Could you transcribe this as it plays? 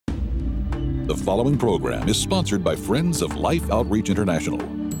The following program is sponsored by Friends of Life Outreach International.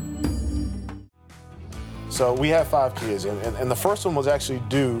 So we have 5 kids, and the first one was actually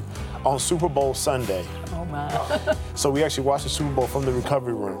due on Super Bowl Sunday. Oh, my. So we actually watched the Super Bowl from the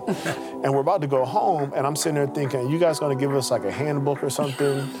recovery room. And we're about to go home, and I'm sitting there thinking, you guys gonna give us like a handbook or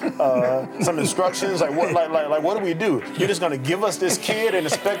something, some instructions? Like what do we do? You're just gonna give us this kid and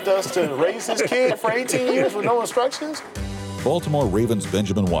expect us to raise this kid for 18 years with no instructions? Baltimore Ravens'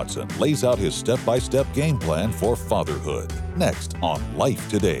 Benjamin Watson lays out his step-by-step game plan for fatherhood. Next on Life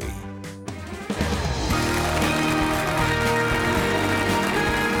Today.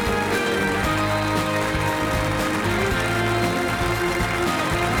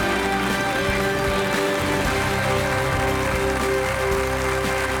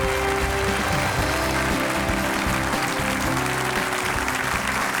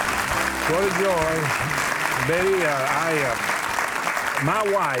 What a joy. Betty, my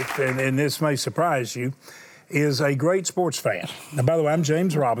wife, and this may surprise you, is a great sports fan. Now, by the way, I'm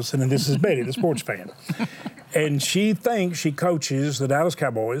James Robison, and this is Betty, the sports fan. And she thinks she coaches the Dallas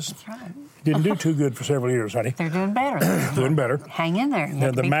Cowboys. That's right. Didn't do too good for several years, honey. They're doing better. Doing better. Hang in there. You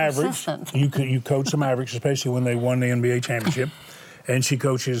have to The be Mavericks, persistent. you coach the Mavericks, especially when they won the NBA championship. And she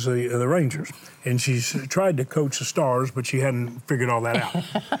coaches the Rangers. And she's tried to coach the Stars, but she hadn't figured all that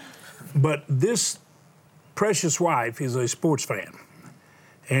out. But this precious wife is a sports fan,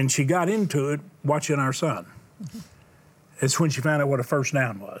 and she got into it watching our son. It's when she found out what a first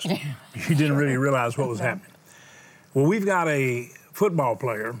down was. She didn't really realize what was happening. Well, we've got a football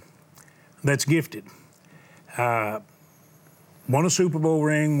player that's gifted. Won a Super Bowl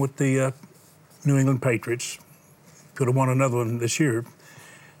ring with the New England Patriots. Could have won another one this year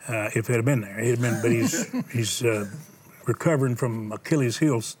if it had been there. He'd have been, but he's recovering from Achilles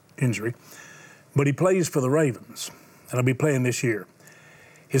heel injury, but he plays for the Ravens, and he'll be playing this year.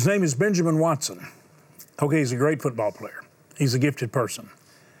 His name is Benjamin Watson. Okay, he's a great football player. He's a gifted person.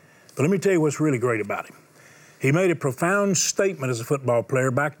 But let me tell you what's really great about him. He made a profound statement as a football player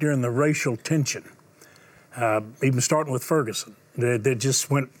back during the racial tension, even starting with Ferguson, that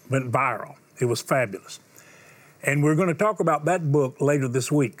just went viral. It was fabulous. And we're going to talk about that book later this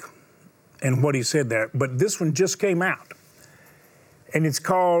week and what he said there. But this one just came out. And it's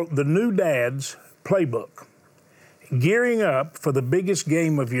called The New Dad's Playbook, Gearing Up for the Biggest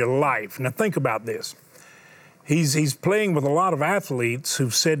Game of Your Life. Now think about this. He's playing with a lot of athletes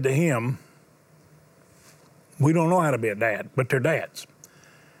who've said to him, we don't know how to be a dad, but they're dads.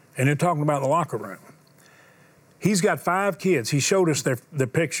 And they're talking about the locker room. He's got 5 kids. He showed us their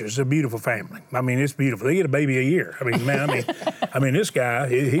pictures. They're a beautiful family. I mean, it's beautiful. They get a baby a year. I mean, man, I mean, this guy,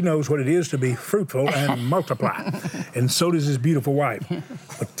 he knows what it is to be fruitful and multiply. And so does his beautiful wife.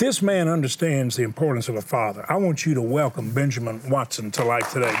 But this man understands the importance of a father. I want you to welcome Benjamin Watson to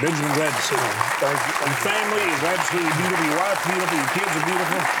Life Today. Benjamin, glad to see you. Thank you. Your family is absolutely beautiful. Your wife's beautiful. Your kids are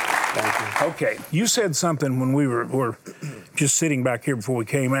beautiful. Thank you. Okay, you said something when we were just sitting back here before we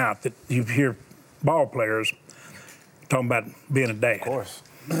came out that you hear ball players talking about being a dad. Of course.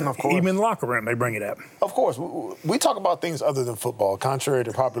 Of course. Even in the locker room, they bring it up. Of course. We talk about things other than football, contrary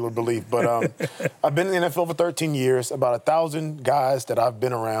to popular belief. But I've been in the NFL for 13 years, about 1,000 guys that I've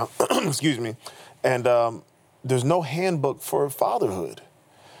been around, excuse me, and there's no handbook for fatherhood.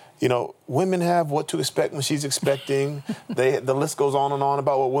 You know, women have what to expect when she's expecting. The list goes on and on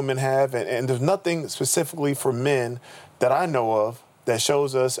about what women have, and there's nothing specifically for men that I know of that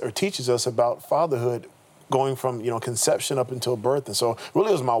shows us or teaches us about fatherhood going from, conception up until birth. And so really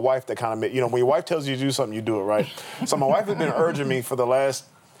it was my wife that kind of made, when your wife tells you to do something, you do it, right? So my wife has been urging me for the last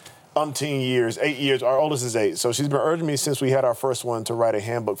umpteen years, 8 years. Our oldest is 8. So she's been urging me since we had our first one to write a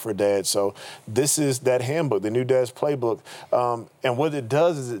handbook for dads. So this is that handbook, the New Dad's Playbook. And what it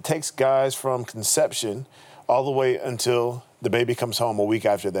does is it takes guys from conception all the way until the baby comes home a week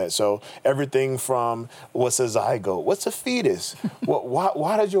after that. So everything from what's a zygote, what's a fetus,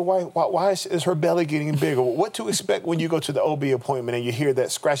 why does your wife, why is her belly getting bigger? What to expect when you go to the OB appointment and you hear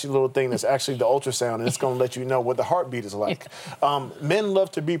that scratchy little thing that's actually the ultrasound and it's going to let you know what the heartbeat is like. Men love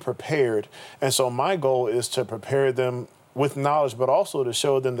to be prepared. And so my goal is to prepare them with knowledge, but also to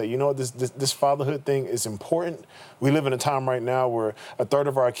show them that, this fatherhood thing is important. We live in a time right now where 1/3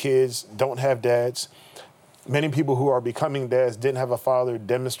 of our kids don't have dads. Many people who are becoming dads didn't have a father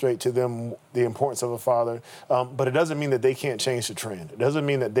demonstrate to them the importance of a father, but it doesn't mean that they can't change the trend. It doesn't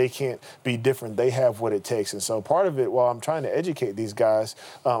mean that they can't be different. They have what it takes. And so part of it, while I'm trying to educate these guys,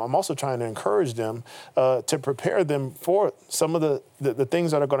 I'm also trying to encourage them to prepare them for some of the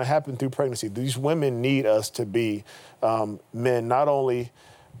things that are going to happen through pregnancy. These women need us to be men, not only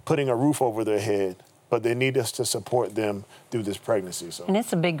putting a roof over their head, but they need us to support them through this pregnancy. So. And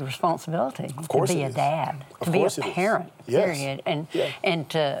it's a big responsibility course to be it a is. dad, Of to be a course it is. parent, Yes. period, Yeah. and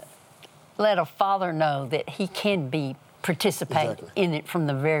to let a father know that he can participate Exactly. in it from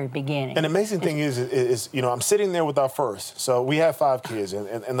the very beginning. And the amazing thing is, you know, I'm sitting there with our first. So we have 5 kids,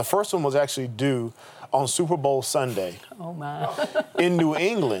 and the first one was actually due on Super Bowl Sunday. Oh, my. In New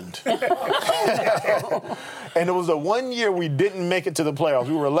England. And it was the one year we didn't make it to the playoffs.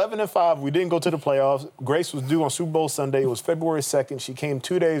 We were 11-5. We didn't go to the playoffs. Grace was due on Super Bowl Sunday. It was February 2nd. She came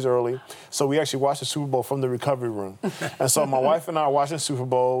 2 days early. So we actually watched the Super Bowl from the recovery room. And so my wife and I were watching Super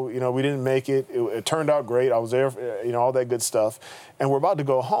Bowl. You know, we didn't make it. It turned out great. I was there, you know, all that good stuff. And we're about to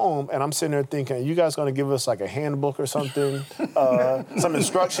go home, and I'm sitting there thinking, are you guys going to give us like a handbook or something? Some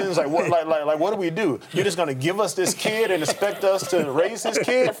instructions? Like what do we do? You're just going to give us this kid and expect us to raise this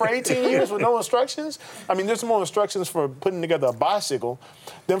kid for 18 years with no instructions? I mean, there's more instructions for putting together a bicycle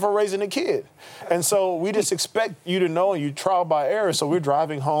than for raising a kid. And so we just expect you to know, and you trial by error. So we're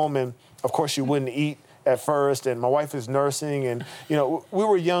driving home, and of course you wouldn't eat at first, and my wife is nursing, and you know, we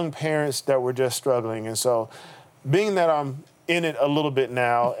were young parents that were just struggling. And so being that I'm in it a little bit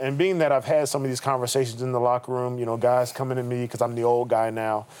now, and being that I've had some of these conversations in the locker room, you know, guys coming to me because I'm the old guy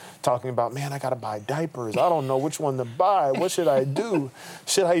now, talking about, man, I got to buy diapers. I don't know which one to buy. What should I do?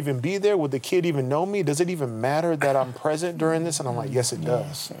 Should I even be there? Would the kid even know me? Does it even matter that I'm present during this? And I'm like, yes, it does.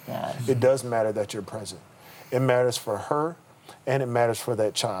 Yes, it does. It does matter that you're present. It matters for her, and it matters for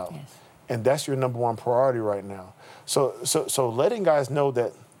that child. Yes. And that's your number one priority right now. So letting guys know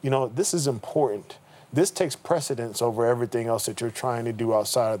that, you know, this is important. This takes precedence over everything else that you're trying to do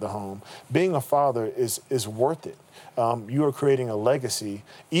outside of the home. Being a father is worth it. You are creating a legacy,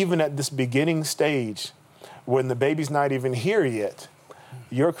 even at this beginning stage, when the baby's not even here yet.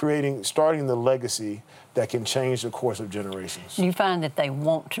 You're starting the legacy that can change the course of generations. Do you find that they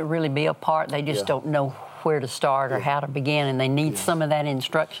want to really be a part? They just don't know where to start or how to begin, and they need some of that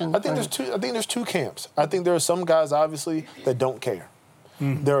instruction? I think there's two camps. I think there are some guys, obviously, that don't care.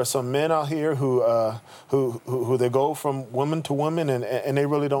 There are some men out here who they go from woman to woman and they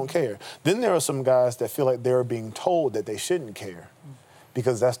really don't care. Then there are some guys that feel like they're being told that they shouldn't care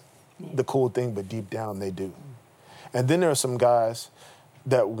because that's the cool thing, but deep down they do. And then there are some guys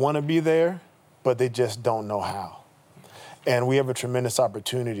that want to be there, but they just don't know how. And we have a tremendous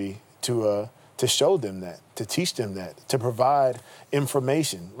opportunity to show them that, to teach them that, to provide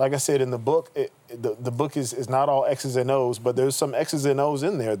information. Like I said in the book, the book is not all X's and O's, but there's some X's and O's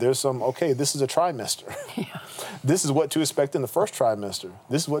in there. There's some, okay, this is a trimester. Yeah. This is what to expect in the first trimester.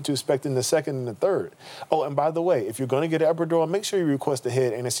 This is what to expect in the second and the third. Oh, and by the way, if you're going to get an epidural, make sure you request a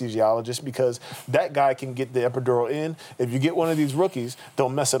head anesthesiologist because that guy can get the epidural in. If you get one of these rookies,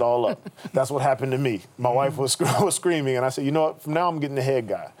 don't mess it all up. That's what happened to me. My wife was screaming, and I said, you know what, from now I'm getting the head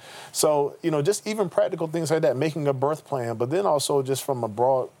guy. So, you know, just even practical things like that, making a birth plan, but then also just from a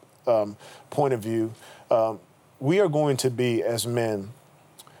broad point of view, we are going to be, as men,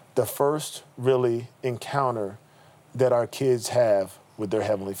 the first really encounter that our kids have with their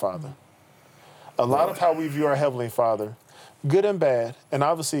Heavenly Father. A lot of how we view our Heavenly Father, good and bad, and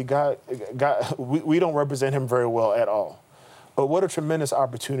obviously God, we don't represent Him very well at all. But what a tremendous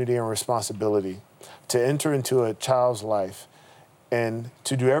opportunity and responsibility to enter into a child's life and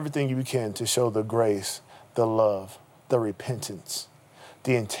to do everything you can to show the grace, the love, the repentance,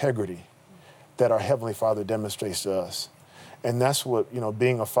 the integrity that our Heavenly Father demonstrates to us. And that's what, you know,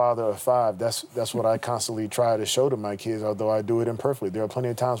 being a father of 5, that's what I constantly try to show to my kids, although I do it imperfectly. There are plenty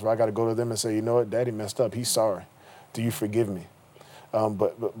of times where I got to go to them and say, you know what, Daddy messed up. He's sorry. Do you forgive me?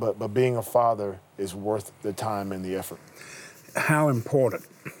 But being a father is worth the time and the effort. How important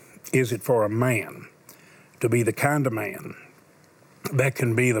is it for a man to be the kind of man that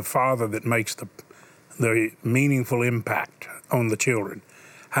can be the father that makes the meaningful impact on the children?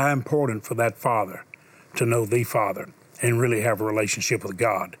 How important for that father to know the Father and really have a relationship with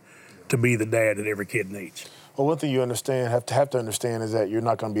God, to be the dad that every kid needs? Well, one thing you have to understand is that you're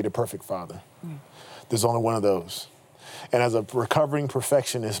not going to be the perfect father. There's only one of those. And as a recovering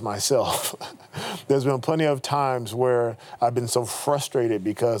perfectionist myself, there's been plenty of times where I've been so frustrated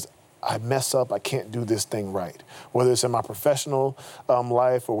because I mess up, I can't do this thing right. Whether it's in my professional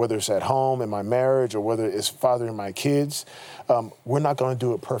life or whether it's at home in my marriage or whether it's fathering my kids, we're not going to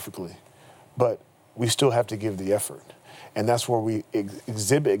do it perfectly. But we still have to give the effort. And that's where we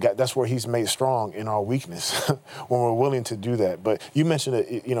exhibit, that's where He's made strong in our weakness, when we're willing to do that. But you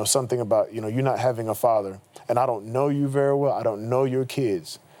mentioned, you know, something about, you know, you not having a father. And I don't know you very well. I don't know your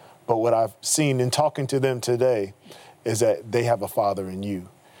kids. But what I've seen in talking to them today is that they have a father in you.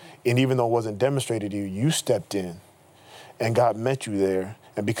 And even though it wasn't demonstrated to you, you stepped in and God met you there.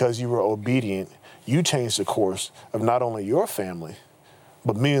 And because you were obedient, you change the course of not only your family,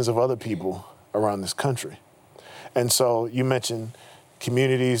 but millions of other people around this country. And so you mentioned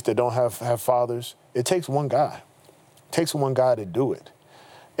communities that don't have fathers. It takes one guy. It takes one guy to do it.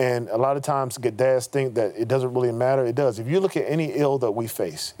 And a lot of times dads think that it doesn't really matter. It does. If you look at any ill that we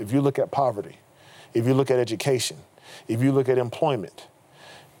face, if you look at poverty, if you look at education, if you look at employment,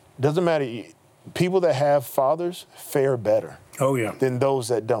 it doesn't matter. People that have fathers fare better than those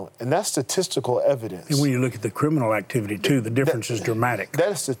that don't. And that's statistical evidence. And when you look at the criminal activity, too, the difference is dramatic.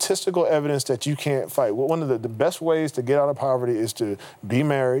 That is statistical evidence that you can't fight. Well, one of the best ways to get out of poverty is to be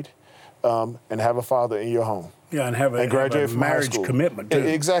married and have a father in your home. Yeah, and have a graduate from marriage high school. Commitment, too.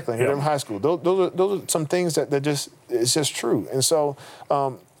 Exactly, and from high school. Those are some things that it's just true. And so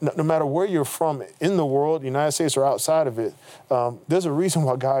no matter where you're from in the world, United States or outside of it, there's a reason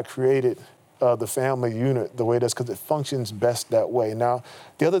why God created the family unit the way it is, because it functions best that way. Now,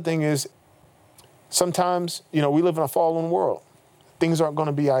 the other thing is, sometimes, we live in a fallen world. Things aren't going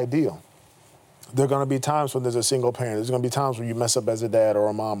to be ideal. There are going to be times when there's a single parent. There's going to be times when you mess up as a dad or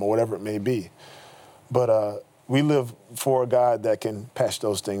a mom or whatever it may be. But we live for a God that can patch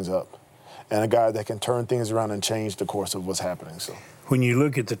those things up, and a God that can turn things around and change the course of what's happening. So, when you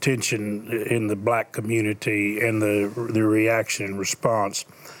look at the tension in the black community and the reaction and response,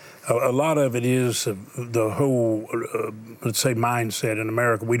 a lot of it is the whole, let's say, mindset in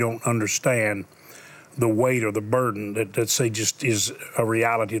America. We don't understand the weight or the burden that, let's say, just is a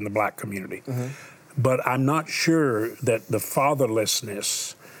reality in the black community. Mm-hmm. But I'm not sure that the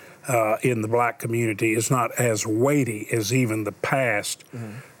fatherlessness in the black community is not as weighty as even the past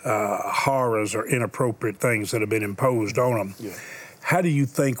horrors or inappropriate things that have been imposed on them. Yeah. How do you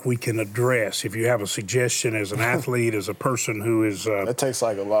think we can address, if you have a suggestion as an athlete, as a person who is... that takes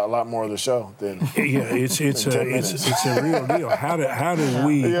like a lot more of the show than... Yeah, it's a real deal. How do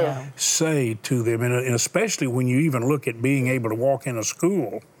we say to them, and especially when you even look at being able to walk in a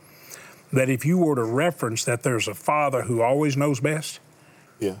school, that if you were to reference that there's a father who always knows best,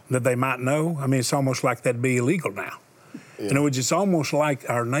 that they might know, I mean, it's almost like that'd be illegal now. Yeah. In other words, it's almost like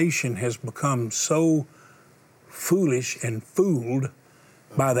our nation has become so foolish and fooled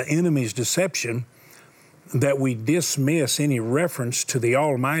by the enemy's deception that we dismiss any reference to the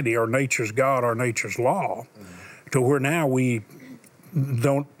Almighty, our nature's God, our nature's law, to where now we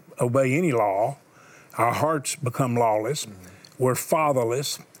don't obey any law. Our hearts become lawless. We're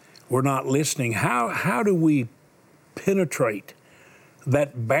fatherless. We're not listening. How do we penetrate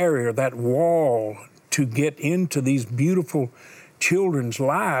that barrier, that wall, to get into these beautiful children's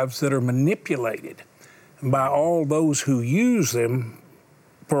lives that are manipulated by all those who use them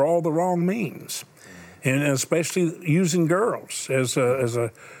for all the wrong means, and especially using girls as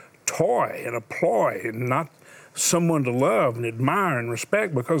a toy and a ploy, and not someone to love and admire and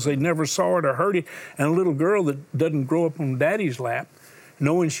respect because they never saw it or heard it. And a little girl that doesn't grow up on daddy's lap,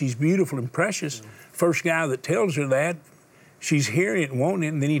 knowing she's beautiful and precious, first guy that tells her that, she's hearing it and wanting it,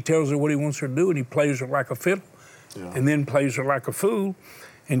 and then he tells her what he wants her to do, and he plays her like a fiddle, and then plays her like a fool,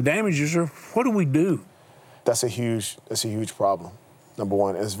 and damages her. What do we do? That's a huge problem. Number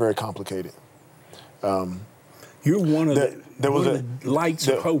one, it's very complicated. You're one of the lights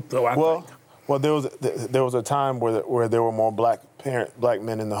of hope, though. I think. Well, there was a time where there were more black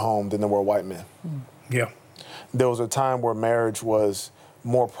men in the home than there were white men. Yeah. There was a time where marriage was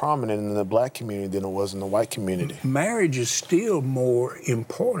more prominent in the black community than it was in the white community. Marriage is still more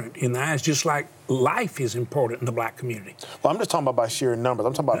important in the eyes, just like life is important in the black community. Well, I'm just talking about by sheer numbers.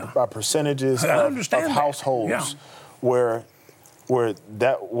 I'm talking about by percentages of households where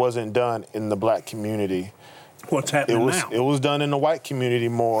that wasn't done in the black community. What's happening now? It was done in the white community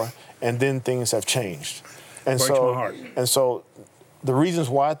more, and then things have changed. And breaks my heart. And so the reasons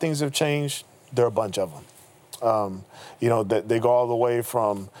why things have changed, there are a bunch of them. That they go all the way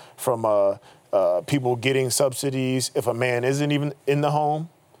from people getting subsidies if a man isn't even in the home,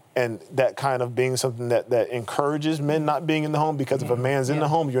 and that kind of being something that encourages men not being in the home, because if a man's in the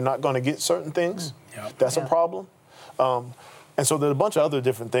home, you're not going to get certain things. That's a problem. And so there's a bunch of other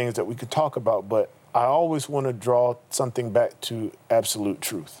different things that we could talk about, but I always want to draw something back to absolute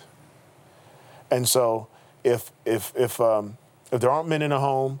truth. And so if there aren't men in the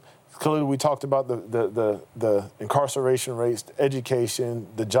home, clearly we talked about the incarceration rates, the education,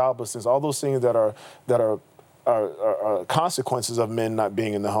 the joblessness, all those things that are consequences of men not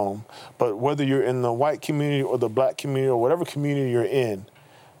being in the home. But whether you're in the white community or the black community or whatever community you're in,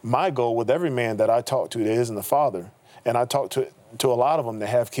 my goal with every man that I talk to that isn't a father, and I talk to a lot of them that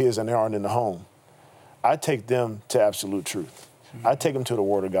have kids and they aren't in the home, I take them to absolute truth. I take them to the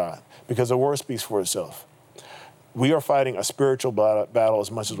Word of God, because the Word speaks for itself. we are fighting a spiritual battle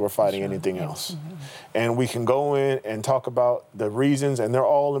as much as we're fighting anything else. And we can go in and talk about the reasons, and they're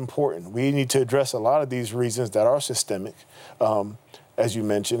all important. We need to address a lot of these reasons that are systemic, as you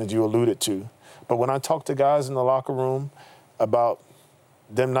mentioned, as you alluded to. But when I talk to guys in the locker room about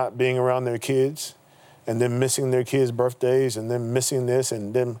them not being around their kids and them missing their kids' birthdays and them missing this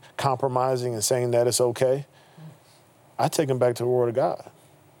and them compromising and saying that it's okay, I take them back to the Word of God.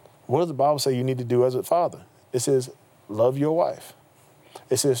 What does the Bible say you need to do as a father? It says, love your wife.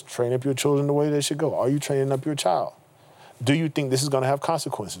 It says, train up your children the way they should go. Are you training up your child? Do you think this is going to have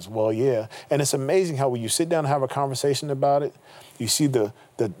consequences? Well, yeah. And it's amazing how when you sit down and have a conversation about it, you see the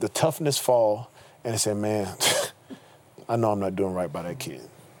toughness fall, and you say, man, I know I'm not doing right by that kid.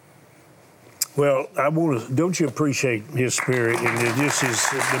 Well, don't you appreciate his spirit and just his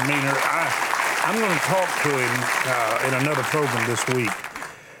demeanor? I'm going to talk to him in another program this week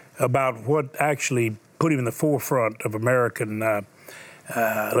about what actually put him in the forefront of American,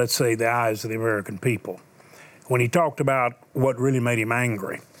 let's say, the eyes of the American people. When he talked about what really made him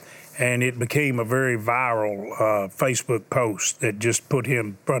angry, and it became a very viral Facebook post that just put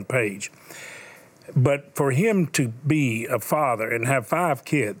him front page. But for him to be a father and have 5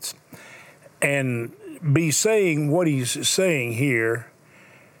 kids and be saying what he's saying here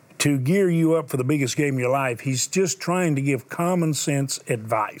to gear you up for the biggest game of your life, he's just trying to give common sense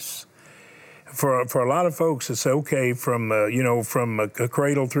advice. For a lot of folks, it's okay from a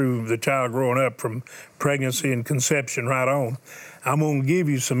cradle through the child growing up, from pregnancy and conception right on. I'm going to give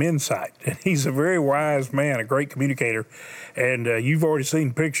you some insight. And he's a very wise man, a great communicator. And you've already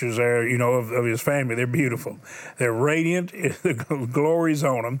seen pictures there, of his family. They're beautiful. They're radiant. The glory's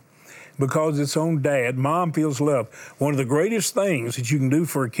on them because it's on Dad. Mom feels love. One of the greatest things that you can do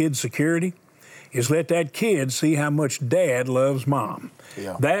for a kid's security is let that kid see how much Dad loves Mom.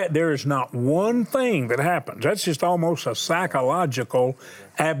 Yeah. That there is not one thing that happens. That's just almost a psychological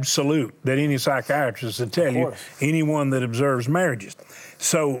absolute that any psychiatrist would tell you, anyone that observes marriages.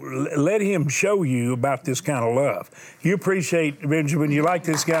 So let him show you about this kind of love. You appreciate, Benjamin, you like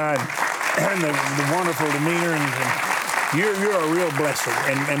this guy and the wonderful demeanor, and you're a real blessing.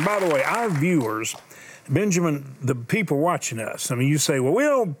 And by the way, our viewers, Benjamin, the people watching us, I mean, you say, well, we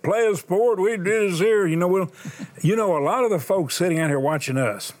don't play a sport, we do this here, a lot of the folks sitting out here watching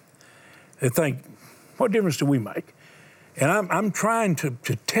us, they think, what difference do we make? And I'm trying to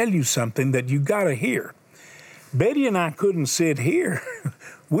tell you something that you got to hear. Betty and I couldn't sit here.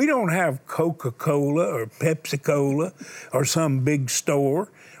 We don't have Coca-Cola or Pepsi-Cola or some big store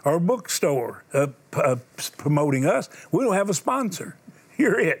or bookstore promoting us. We don't have a sponsor.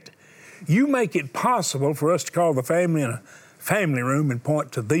 You're it. You make it possible for us to call the family in a family room and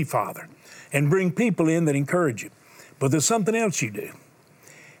point to the Father and bring people in that encourage you. But there's something else you do.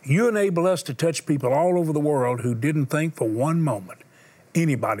 You enable us to touch people all over the world who didn't think for one moment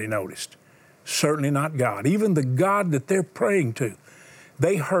anybody noticed. Certainly not God. Even the God that they're praying to,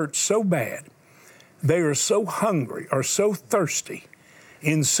 they hurt so bad. They are so hungry or so thirsty,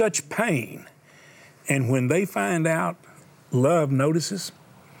 in such pain. And when they find out love notices,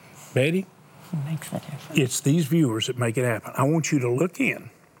 Betty, it makes a difference. It's these viewers that make it happen. I want you to look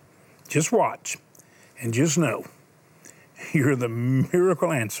in, just watch, and just know you're the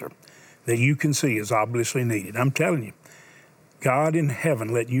miracle answer that you can see is obviously needed. I'm telling you, God in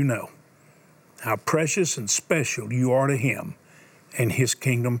heaven let you know how precious and special you are to Him and His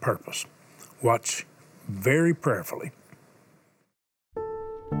kingdom purpose. Watch very prayerfully.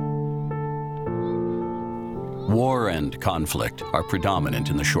 War and conflict are predominant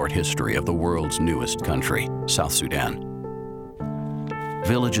in the short history of the world's newest country, South Sudan.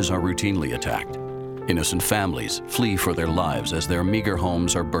 Villages are routinely attacked. Innocent families flee for their lives as their meager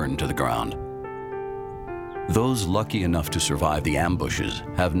homes are burned to the ground. Those lucky enough to survive the ambushes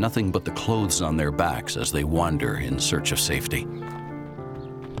have nothing but the clothes on their backs as they wander in search of safety.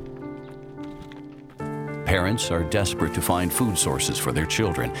 Parents are desperate to find food sources for their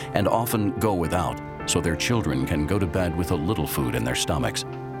children and often go without, so their children can go to bed with a little food in their stomachs.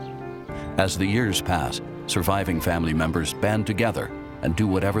 As the years pass, surviving family members band together and do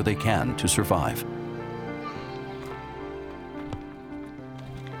whatever they can to survive.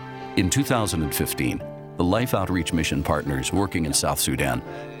 In 2015, the Life Outreach Mission partners working in South Sudan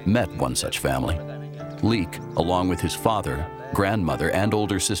met one such family. Leek, along with his father, grandmother, and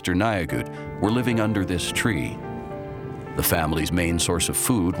older sister Nyagut, were living under this tree. The family's main source of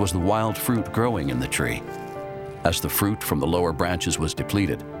food was the wild fruit growing in the tree. As the fruit from the lower branches was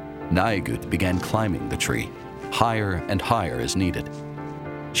depleted, Nyagut began climbing the tree, higher and higher as needed.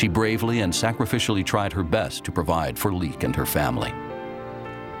 She bravely and sacrificially tried her best to provide for Leek and her family.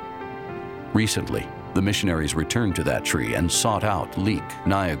 Recently, The missionaries returned to that tree and sought out Leek,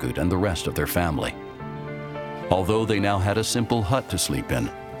 Nyagut, and the rest of their family. Although they now had a simple hut to sleep in,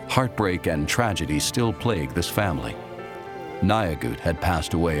 heartbreak and tragedy still plagued this family. Nyagut had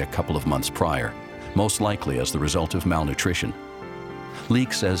passed away a couple of months prior, most likely as the result of malnutrition.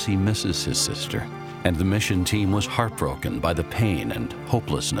 Leek says he misses his sister, and the mission team was heartbroken by the pain and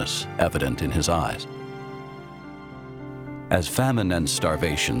hopelessness evident in his eyes. As famine and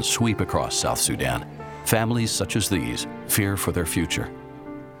starvation sweep across South Sudan, families such as these fear for their future.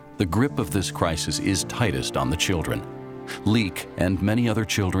 The grip of this crisis is tightest on the children. Leek and many other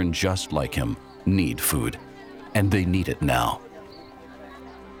children just like him need food, and they need it now.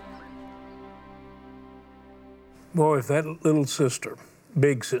 Boy, if that little sister,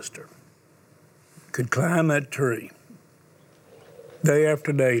 big sister, could climb that tree day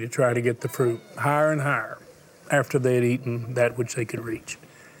after day to try to get the fruit higher and higher after they had eaten that which they could reach.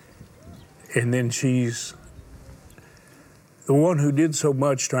 And then she's the one who did so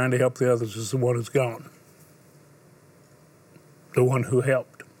much trying to help the others is the one who's gone. The one who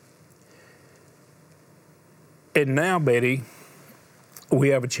helped. And now, Betty, we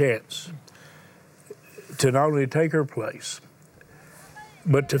have a chance to not only take her place,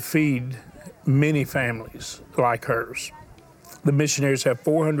 but to feed many families like hers. The missionaries have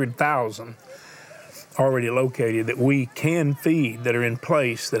 400,000 already located that we can feed, that are in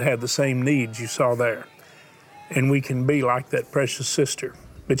place, that have the same needs you saw there. And we can be like that precious sister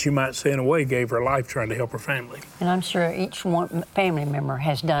that you might say in a way gave her life trying to help her family. And I'm sure each one family member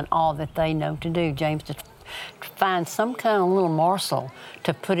has done all that they know to do, James, to find some kind of little morsel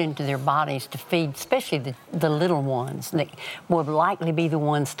to put into their bodies to feed, especially the little ones that would likely be the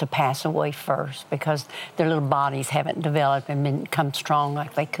ones to pass away first because their little bodies haven't developed and become strong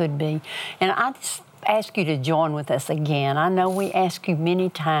like they could be. And I just ask you to join with us again. I know we ask you many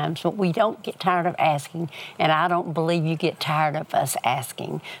times, but we don't get tired of asking, and I don't believe you get tired of us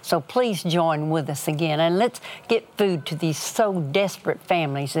asking. So please join with us again, and let's get food to these so desperate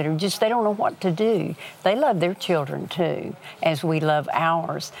families that are just, they don't know what to do. They love their children too, as we love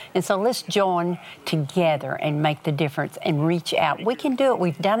ours. And so let's join together and make the difference and reach out. We can do it.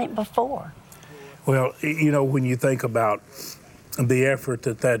 We've done it before. Well, you know, when you think about the effort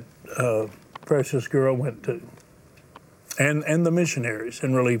that precious girl went to, and the missionaries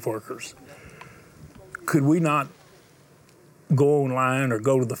and relief workers, could we not go online or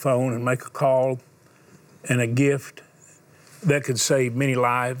go to the phone and make a call and a gift that could save many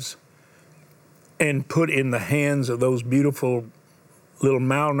lives and put in the hands of those beautiful little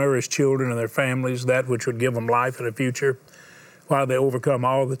malnourished children and their families that which would give them life and a future while they overcome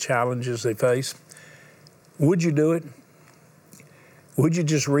all the challenges they face? Would you do it? Would you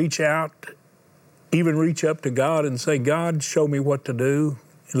just reach out, even reach up to God and say, God, show me what to do.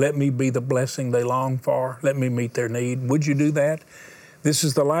 Let me be the blessing they long for. Let me meet their need. Would you do that? This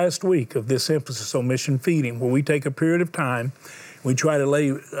is the last week of this emphasis on mission feeding, where we take a period of time. We try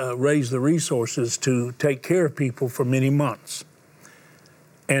to raise the resources to take care of people for many months.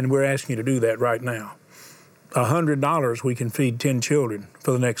 And we're asking you to do that right now. $100, we can feed 10 children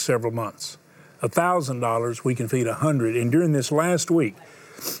for the next several months. $1,000, we can feed 100. And during this last week,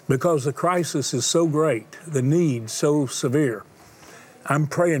 because the crisis is so great, the need so severe, I'm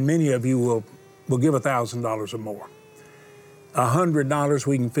praying many of you will give $1,000 or more. $100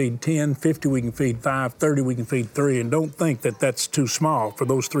 we can feed 10, 50 we can feed 5, 30 we can feed 3, and don't think that that's too small for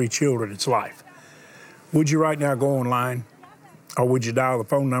those 3 children. It's life. Would you right now go online, or would you dial the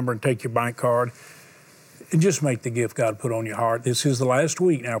phone number and take your bank card and just make the gift God put on your heart? This is the last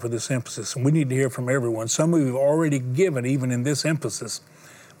week now for this emphasis, and we need to hear from everyone. Some of you have already given even in this emphasis,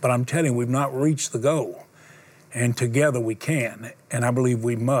 but I'm telling you, we've not reached the goal. And together we can, and I believe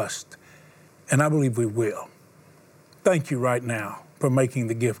we must, and I believe we will. Thank you right now for making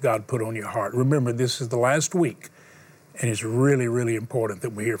the gift God put on your heart. Remember, this is the last week, and it's really, really important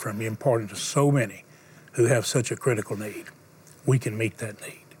that we hear from you, important to so many who have such a critical need. We can meet that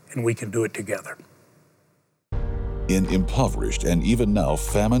need, and we can do it together. In impoverished and even now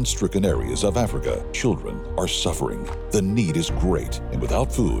famine-stricken areas of Africa, children are suffering. The need is great, and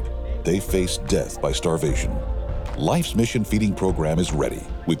without food, they face death by starvation. Life's Mission Feeding Program is ready.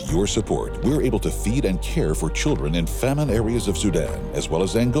 With your support, we're able to feed and care for children in famine areas of Sudan, as well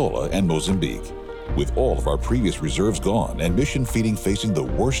as Angola and Mozambique. With all of our previous reserves gone and Mission Feeding facing the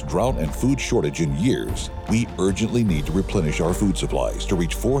worst drought and food shortage in years, we urgently need to replenish our food supplies to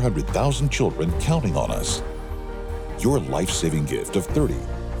reach 400,000 children counting on us. Your life-saving gift of $30,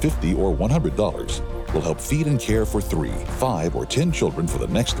 $50, or $100 will help feed and care for 3, 5, or 10 children for the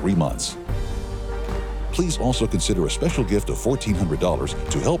next 3 months. Please also consider a special gift of $1,400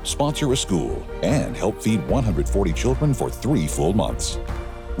 to help sponsor a school and help feed 140 children for 3 full months.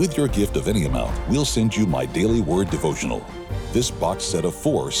 With your gift of any amount, we'll send you my Daily Word devotional. This box set of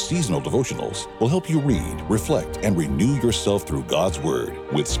 4 seasonal devotionals will help you read, reflect, and renew yourself through God's Word,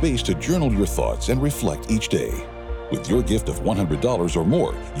 with space to journal your thoughts and reflect each day. With your gift of $100 or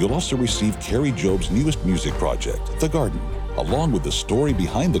more, you'll also receive Carrie Job's newest music project, The Garden, along with the Story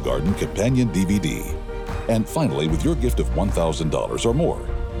Behind the Garden companion DVD. And finally, with your gift of $1,000 or more,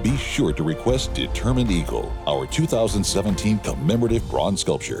 be sure to request Determined Eagle, our 2017 commemorative bronze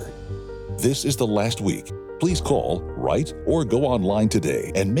sculpture. This is the last week. Please call, write, or go online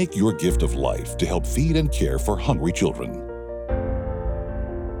today and make your gift of life to help feed and care for hungry children.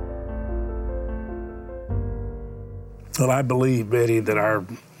 Well, I believe, Betty, that our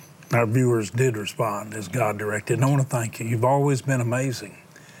viewers did respond as God directed. And I want to thank you. You've always been amazing.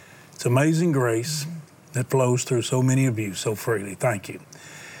 It's amazing grace that flows through so many of you so freely. Thank you.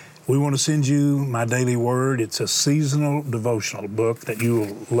 We want to send you my Daily Word. It's a seasonal devotional book that you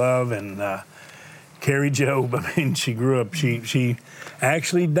will love. And Carrie Job, I mean, she grew up, she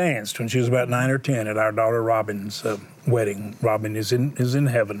actually danced when she was about 9 or 10 at our daughter Robin's wedding. Robin is in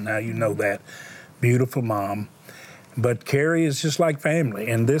heaven now, you know that. Beautiful mom. But Carrie is just like family.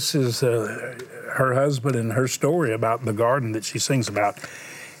 And this is her husband and her story about the garden that she sings about.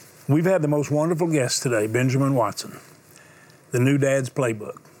 We've had the most wonderful guest today, Benjamin Watson, the New Dad's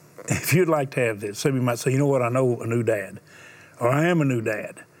Playbook. If you'd like to have this, some of you might say, you know what, I know a new dad, or I am a new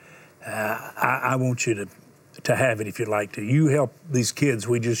dad. I want you to have it if you'd like to. You help these kids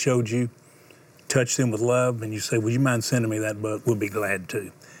we just showed you, touch them with love, and you say, would you mind sending me that book? We'll be glad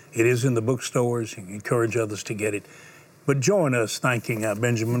to. It is in the bookstores. You can encourage others to get it. But join us thanking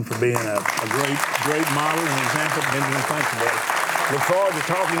Benjamin for being a great model and example. Benjamin, thank you, buddy. Look forward to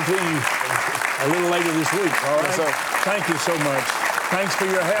talking to you a little later this week. All right. Yes, sir. Thank you so much. Thanks for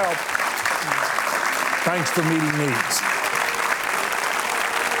your help. Thanks for meeting needs.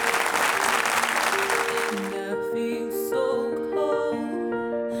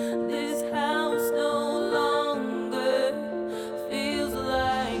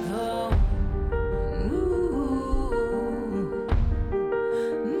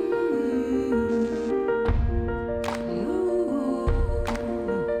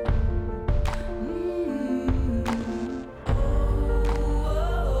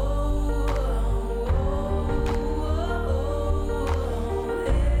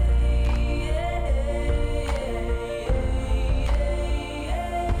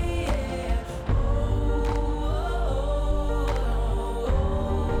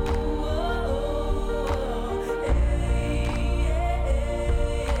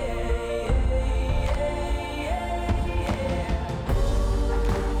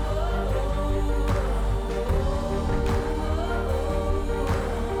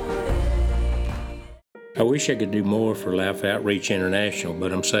 I wish I could do more for Life Outreach International,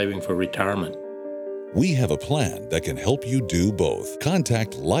 but I'm saving for retirement. We have a plan that can help you do both.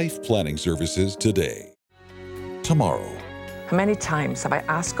 Contact Life Planning Services today. Tomorrow. How many times have I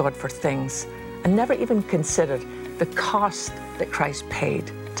asked God for things and never even considered the cost that Christ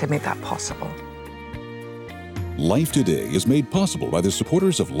paid to make that possible? Life Today is made possible by the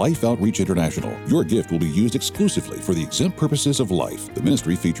supporters of Life Outreach International. Your gift will be used exclusively for the exempt purposes of life. The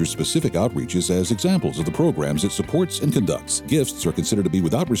ministry features specific outreaches as examples of the programs it supports and conducts. Gifts are considered to be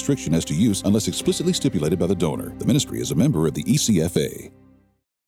without restriction as to use unless explicitly stipulated by the donor. The ministry is a member of the ECFA.